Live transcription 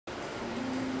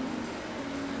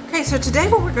Okay, so today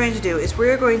what we're going to do is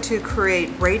we're going to create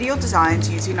radial designs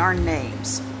using our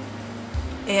names.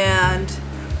 And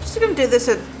just going to do this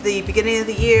at the beginning of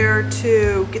the year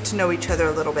to get to know each other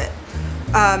a little bit.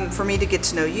 For me to get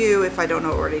to know you if I don't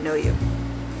already know you.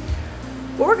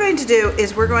 What we're going to do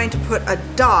is we're going to put a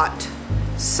dot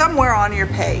somewhere on your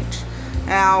page.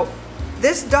 Now,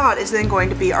 this dot is then going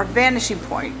to be our vanishing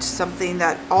point, something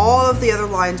that all of the other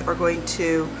lines are going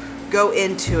to go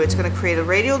into. It's going to create a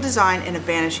radial design and a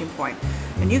vanishing point.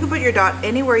 And you can put your dot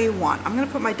anywhere you want. I'm going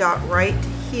to put my dot right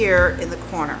here in the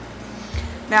corner.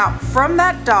 Now, from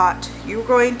that dot, you're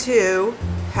going to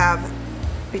have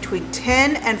between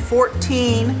 10 and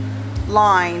 14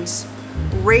 lines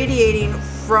radiating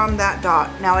from that dot.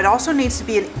 Now, it also needs to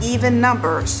be an even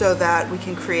number so that we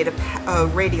can create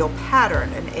a radial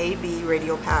pattern, an AB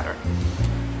radial pattern.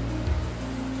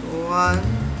 1,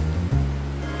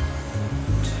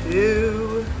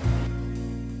 2,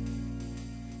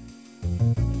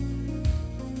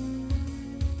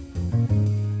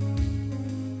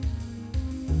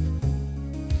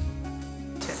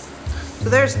 10. So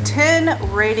there's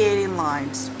 10 radiating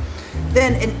lines.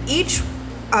 Then in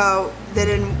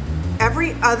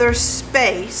every other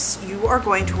space, you are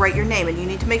going to write your name, and you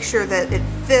need to make sure that it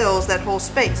fills that whole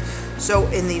space. So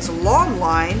in these long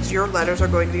lines, your letters are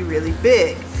going to be really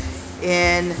big.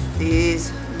 In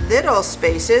these little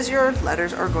spaces, your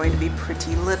letters are going to be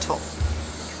pretty little.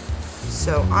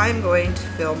 So I'm going to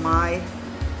fill my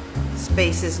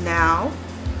spaces now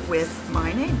with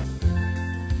my name.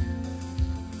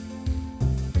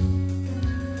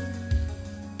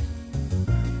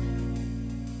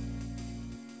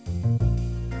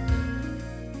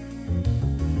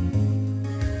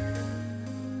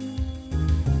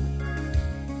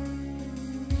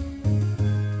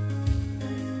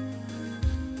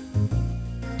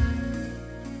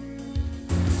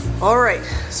 Alright,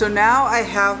 so now I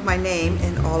have my name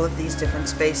in all of these different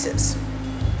spaces.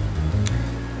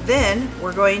 Then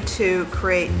we're going to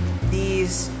create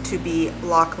these to be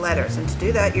block letters, and to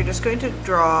do that you're just going to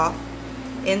draw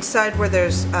inside where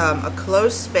there's a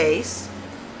closed space.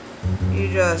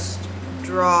 You just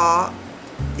draw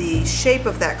the shape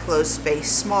of that closed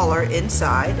space smaller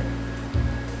inside.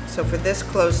 So for this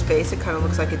closed space it kind of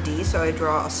looks like a D, so I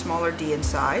draw a smaller D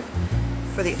inside.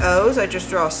 For the O's, I just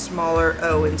draw a smaller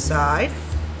O inside.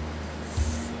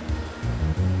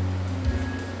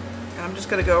 And I'm just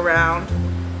going to go around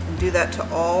and do that to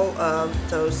all of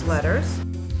those letters. And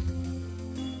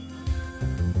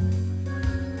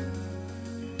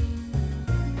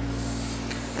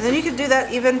then you can do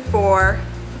that even for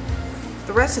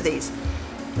the rest of these.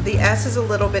 The S is a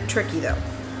little bit tricky though.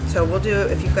 So we'll do,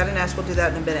 if you've got an S, we'll do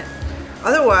that in a minute.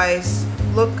 Otherwise,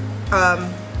 look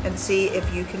and see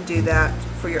if you can do that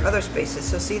for your other spaces.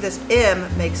 So see, this M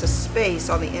makes a space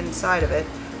on the inside of it.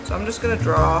 So I'm just going to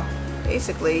draw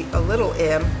basically a little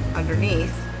M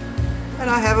underneath,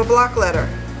 and I have a block letter.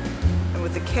 And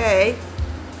with the K,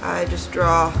 I just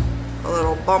draw a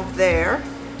little bump there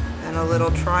and a little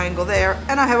triangle there,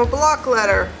 and I have a block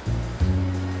letter.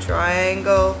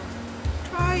 Triangle,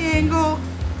 triangle,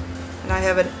 and I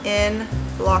have an N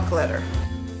block letter.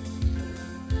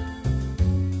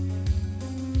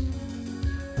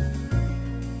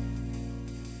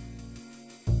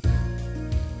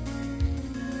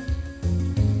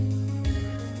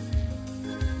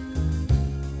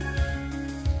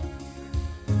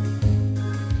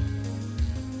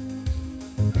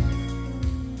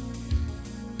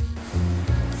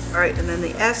 Alright, and then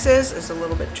the S's is a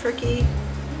little bit tricky.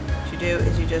 What you do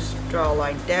is you just draw a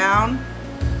line down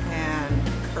and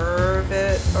curve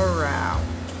it around.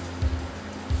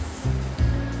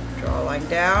 Draw a line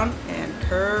down and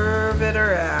curve it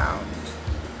around.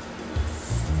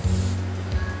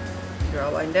 Draw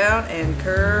a line down and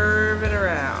curve it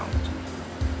around.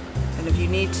 And if you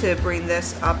need to bring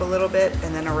this up a little bit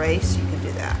and then erase, you can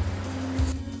do that.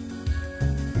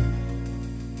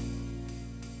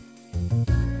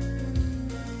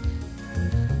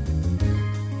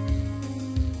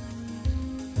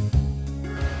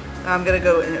 I'm going to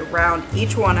go in around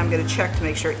each one. I'm going to check to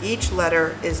make sure each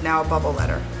letter is now a bubble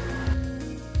letter.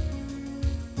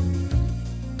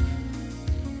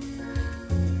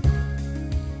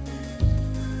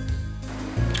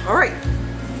 Alright,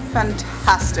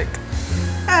 fantastic.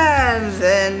 And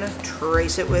then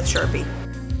trace it with Sharpie.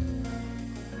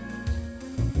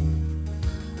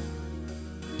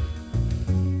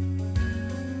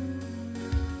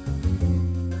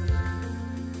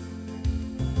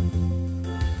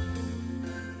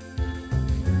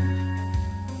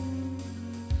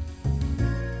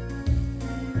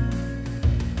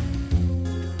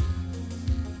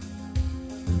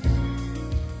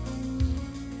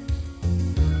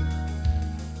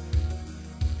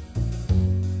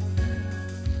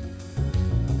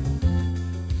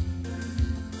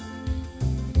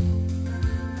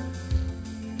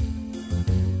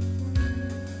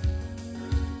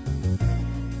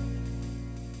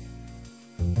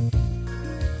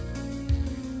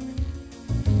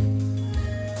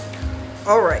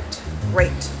 All right,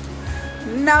 great.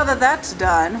 Now that that's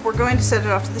done, we're going to set it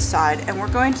off to the side and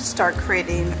we're going to start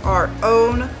creating our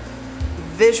own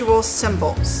visual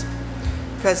symbols.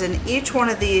 Because in each one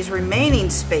of these remaining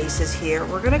spaces here,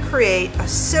 we're going to create a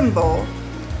symbol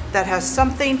that has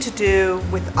something to do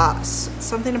with us,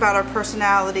 something about our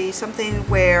personality, something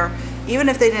where even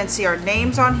if they didn't see our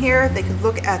names on here, they could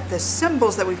look at the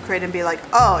symbols that we've created and be like,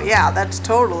 oh yeah, that's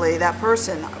totally that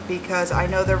person, because I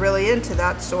know they're really into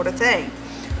that sort of thing.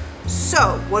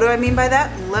 So what do I mean by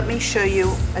that? Let me show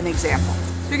you an example.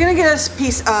 You're gonna get a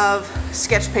piece of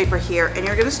sketch paper here and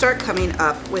you're gonna start coming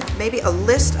up with maybe a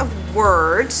list of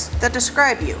words that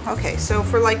describe you. Okay, so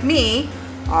for like me,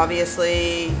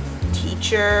 obviously,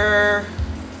 teacher,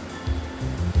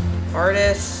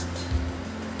 artist,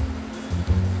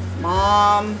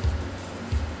 mom,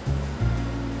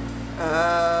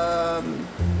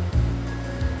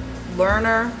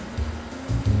 learner,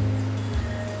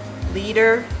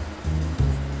 leader,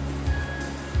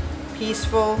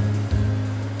 peaceful,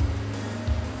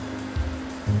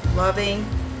 loving.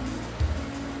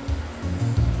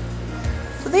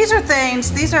 So these are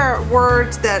things, these are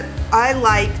words that I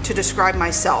like to describe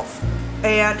myself.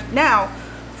 And now,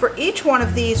 for each one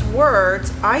of these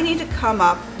words, I need to come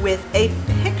up with a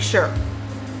picture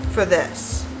for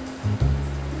this.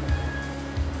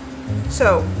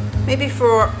 So maybe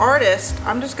for artist,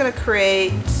 I'm just going to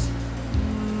create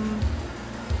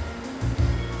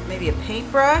maybe a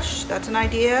paintbrush, that's an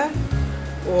idea,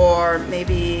 or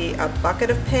maybe a bucket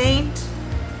of paint,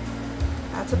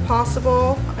 that's a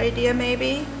possible idea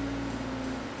maybe.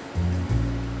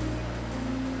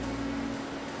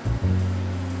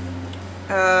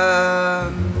 I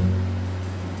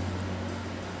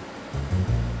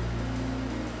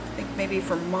think maybe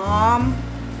for mom,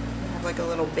 I have like a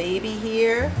little baby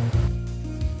here.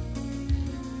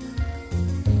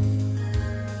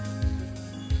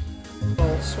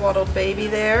 Little swaddled baby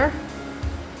there.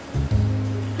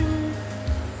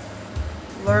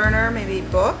 Learner, maybe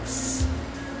books.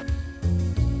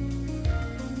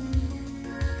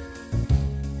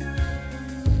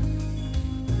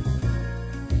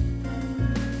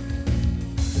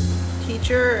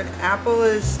 Teacher, an apple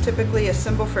is typically a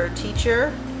symbol for a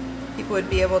teacher. People would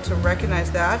be able to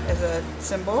recognize that as a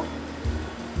symbol.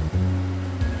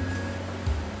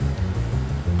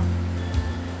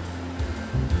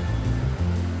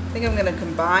 I think I'm going to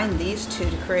combine these two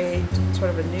to create sort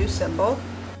of a new symbol.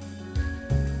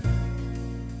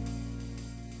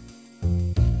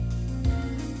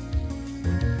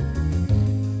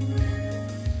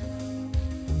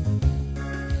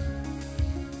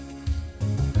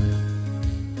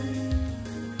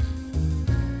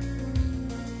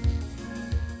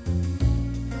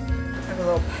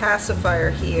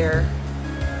 Pacifier here.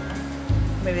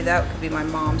 Maybe that could be my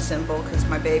mom symbol because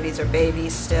my babies are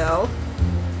babies still.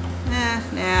 Nah,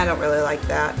 I don't really like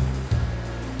that.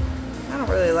 I don't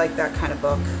really like that kind of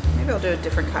book. Maybe I'll do a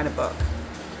different kind of book.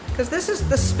 Because this is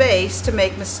the space to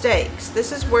make mistakes.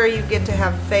 This is where you get to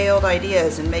have failed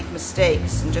ideas and make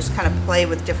mistakes and just kind of play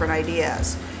with different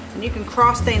ideas. And you can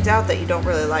cross things out that you don't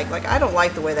really like. Like, I don't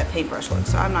like the way that paintbrush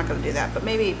looks, so I'm not going to do that. But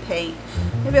maybe paint.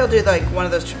 Maybe I'll do like one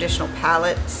of those traditional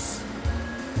palettes.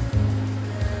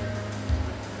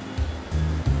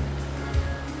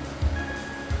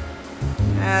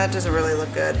 That doesn't really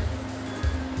look good.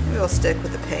 Maybe I'll stick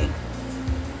with the paint.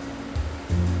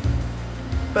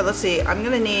 But let's see, I'm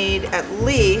going to need at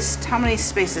least, how many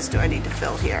spaces do I need to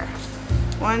fill here?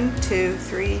 1, 2,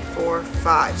 3, 4,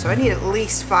 5. So I need at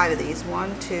least 5 of these.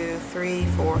 1, 2, 3,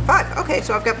 4, 5. Okay,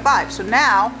 so I've got 5. So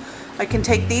now I can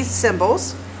take these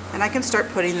symbols and I can start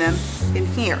putting them in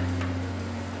here.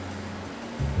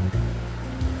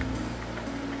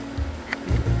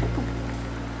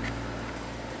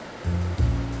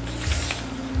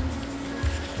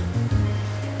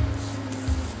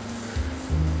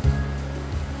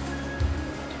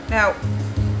 Now,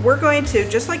 we're going to,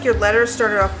 just like your letters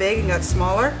started off big and got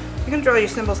smaller, you're going to draw your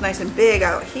symbols nice and big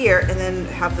out here and then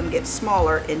have them get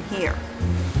smaller in here.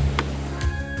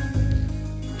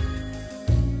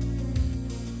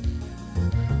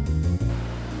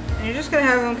 And you're just going to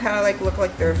have them kind of like look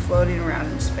like they're floating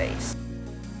around in space.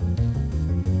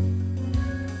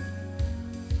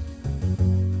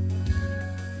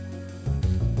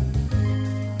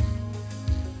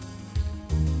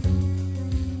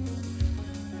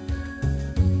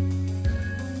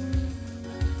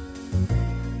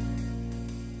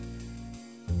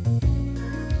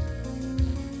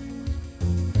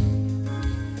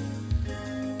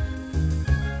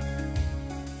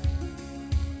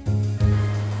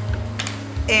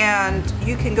 And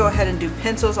you can go ahead and do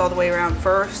pencils all the way around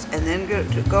first and then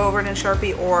go over it in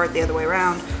Sharpie, or the other way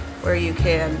around where you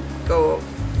can go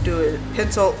do a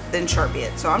pencil then Sharpie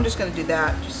it. So I'm just going to do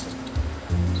that just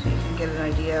so you can get an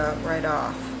idea right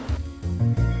off.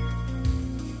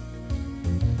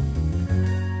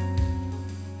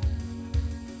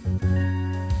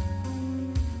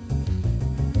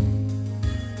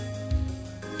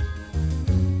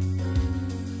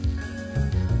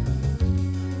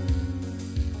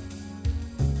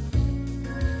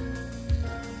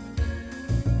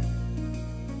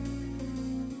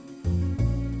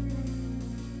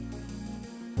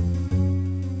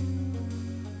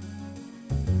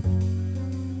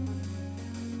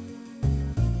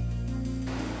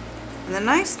 And the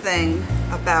nice thing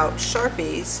about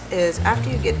Sharpies is after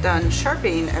you get done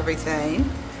sharpening everything,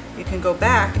 you can go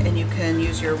back and you can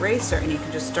use your eraser and you can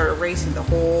just start erasing the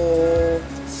whole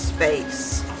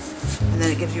space. And then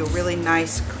it gives you a really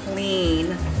nice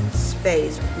clean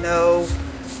space with no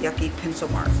yucky pencil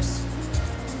marks.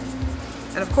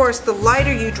 And of course, the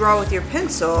lighter you draw with your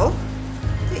pencil,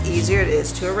 the easier it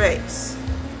is to erase.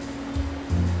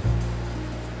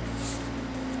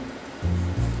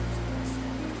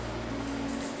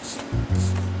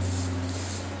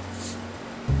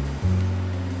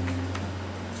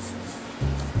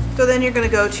 So then you're going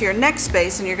to go to your next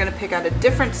space and you're going to pick out a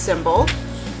different symbol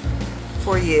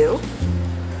for you.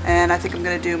 And I think I'm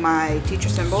going to do my teacher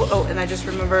symbol. Oh, and I just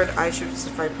remembered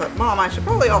if I put mom, I should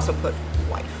probably also put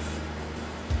wife.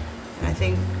 And I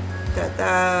think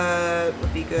that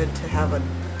would be good to have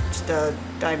just a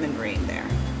diamond ring there.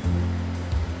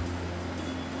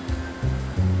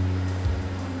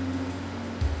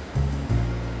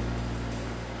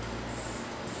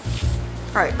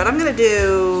 All right, but I'm going to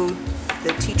do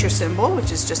the teacher symbol,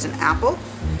 which is just an apple,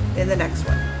 in the next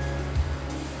one.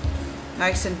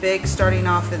 Nice and big starting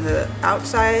off in the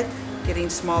outside, getting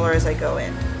smaller as I go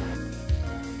in.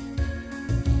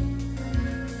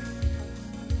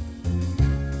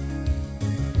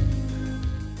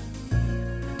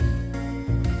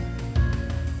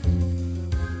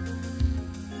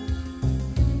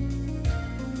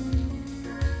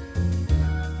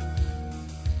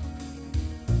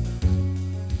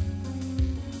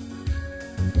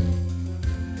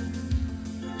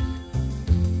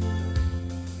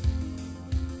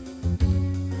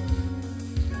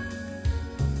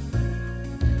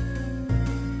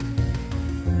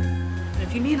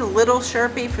 If you need a little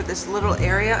Sharpie for this little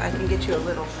area, I can get you a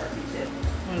little Sharpie too.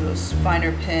 One of those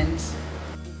finer pins.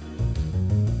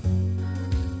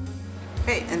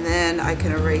 Okay, and then I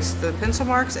can erase the pencil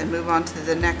marks and move on to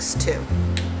the next two.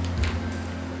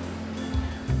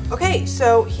 Okay,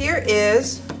 so here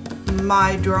is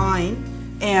my drawing,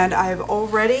 and I've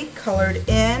already colored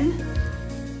in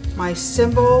my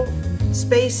symbol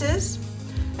spaces.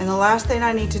 And the last thing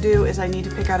I need to do is I need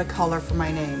to pick out a color for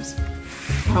my names.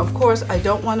 Now, of course, I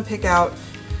don't want to pick out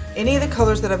any of the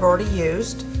colors that I've already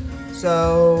used.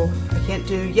 So I can't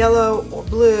do yellow or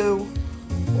blue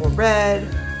or red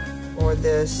or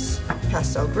this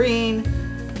pastel green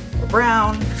or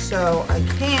brown. So I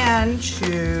can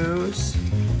choose,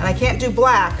 and I can't do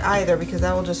black either because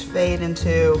that will just fade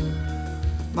into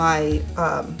my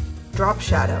drop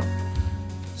shadow.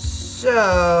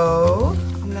 So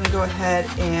I'm going to go ahead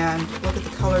and look at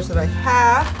the colors that I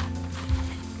have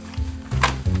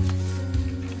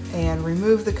and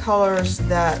remove the colors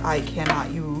that I cannot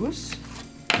use.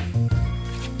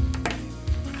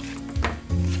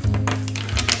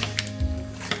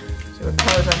 So the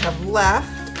colors I have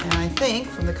left, and I think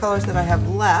from the colors that I have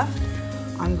left,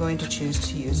 I'm going to choose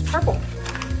to use purple.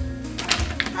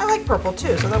 I like purple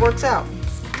too, so that works out.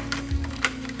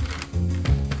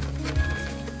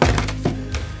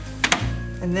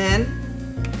 And then,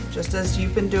 just as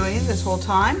you've been doing this whole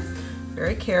time,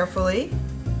 very carefully,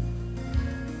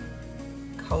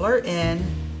 color in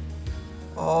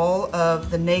all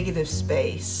of the negative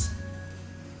space,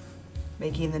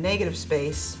 making the negative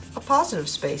space a positive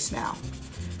space now.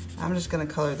 I'm just going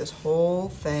to color this whole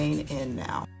thing in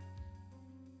now.